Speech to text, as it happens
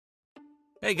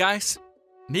Hey guys!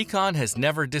 Nikon has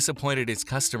never disappointed its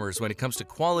customers when it comes to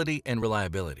quality and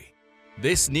reliability.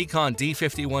 This Nikon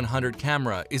D5100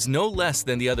 camera is no less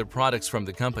than the other products from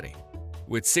the company.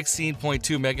 With 16.2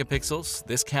 megapixels,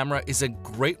 this camera is a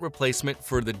great replacement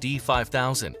for the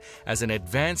D5000 as an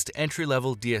advanced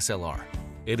entry-level DSLR.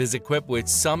 It is equipped with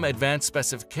some advanced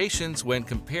specifications when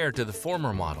compared to the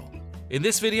former model. In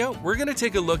this video, we're going to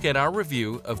take a look at our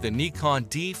review of the Nikon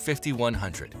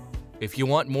D5100. If you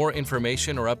want more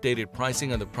information or updated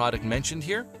pricing on the product mentioned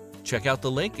here, check out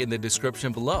the link in the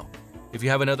description below. If you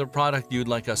have another product you'd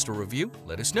like us to review,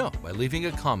 let us know by leaving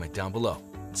a comment down below.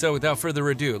 So without further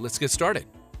ado, let's get started.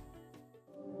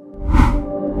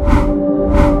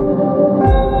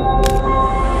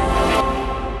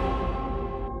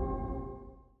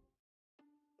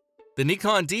 The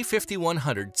Nikon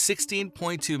D5100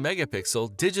 16.2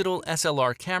 megapixel digital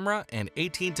SLR camera and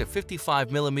 18 to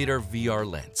 55mm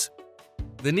VR lens.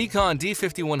 The Nikon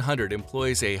D5100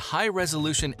 employs a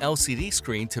high-resolution LCD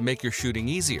screen to make your shooting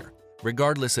easier,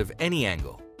 regardless of any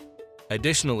angle.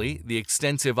 Additionally, the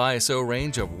extensive ISO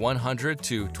range of 100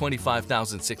 to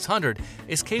 25,600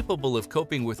 is capable of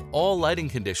coping with all lighting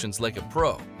conditions like a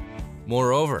pro.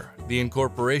 Moreover, the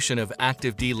incorporation of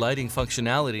active D-lighting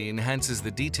functionality enhances the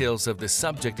details of the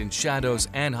subject in shadows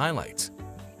and highlights.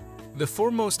 The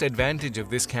foremost advantage of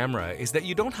this camera is that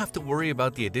you don't have to worry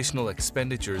about the additional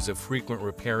expenditures of frequent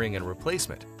repairing and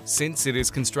replacement. Since it is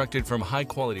constructed from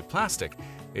high-quality plastic,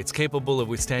 it's capable of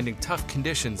withstanding tough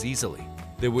conditions easily.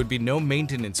 There would be no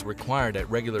maintenance required at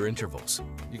regular intervals.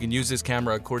 You can use this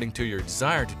camera according to your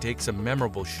desire to take some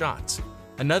memorable shots.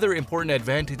 Another important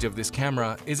advantage of this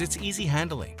camera is its easy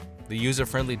handling. The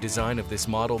user-friendly design of this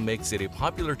model makes it a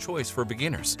popular choice for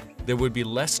beginners. There would be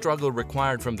less struggle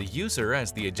required from the user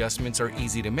as the adjustments are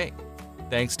easy to make.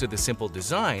 Thanks to the simple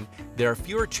design, there are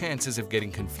fewer chances of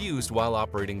getting confused while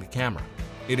operating the camera.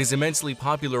 It is immensely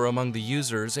popular among the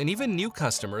users and even new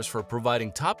customers for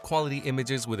providing top-quality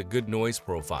images with a good noise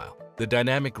profile. The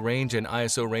dynamic range and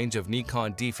ISO range of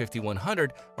Nikon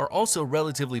D5100 are also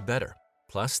relatively better.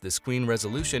 Plus, the screen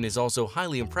resolution is also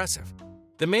highly impressive.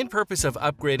 The main purpose of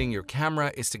upgrading your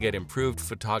camera is to get improved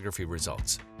photography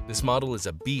results. This model is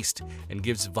a beast and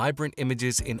gives vibrant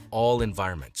images in all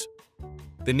environments.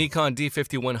 The Nikon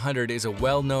D5100 is a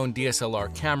well-known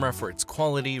DSLR camera for its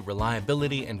quality,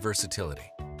 reliability, and versatility.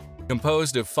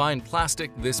 Composed of fine plastic,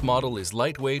 this model is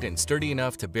lightweight and sturdy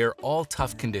enough to bear all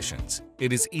tough conditions.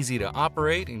 It is easy to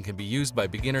operate and can be used by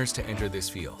beginners to enter this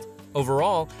field.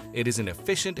 Overall, it is an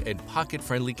efficient and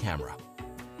pocket-friendly camera.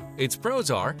 Its pros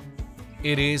are: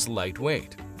 it is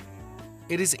lightweight.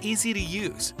 It is easy to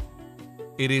use.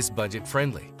 It is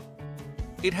budget-friendly.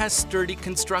 It has sturdy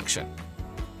construction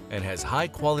and has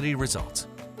high-quality results.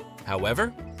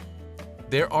 However,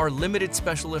 there are limited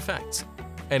special effects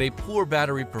and a poor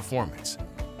battery performance.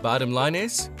 Bottom line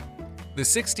is, the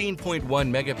 16.1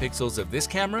 megapixels of this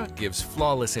camera gives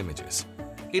flawless images.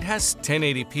 It has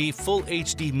 1080p Full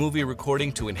HD movie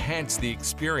recording to enhance the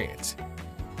experience,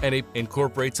 and it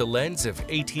incorporates a lens of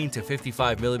 18 to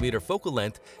 55mm focal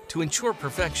length to ensure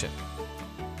perfection.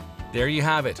 There you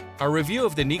have it, our review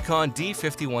of the Nikon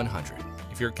D5100.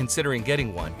 If you're considering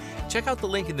getting one, check out the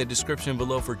link in the description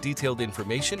below for detailed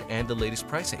information and the latest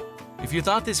pricing. If you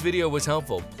thought this video was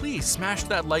helpful, please smash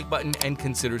that like button and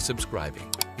consider subscribing.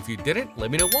 If you didn't,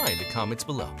 let me know why in the comments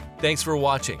below. Thanks for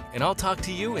watching, and I'll talk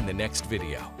to you in the next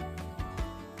video.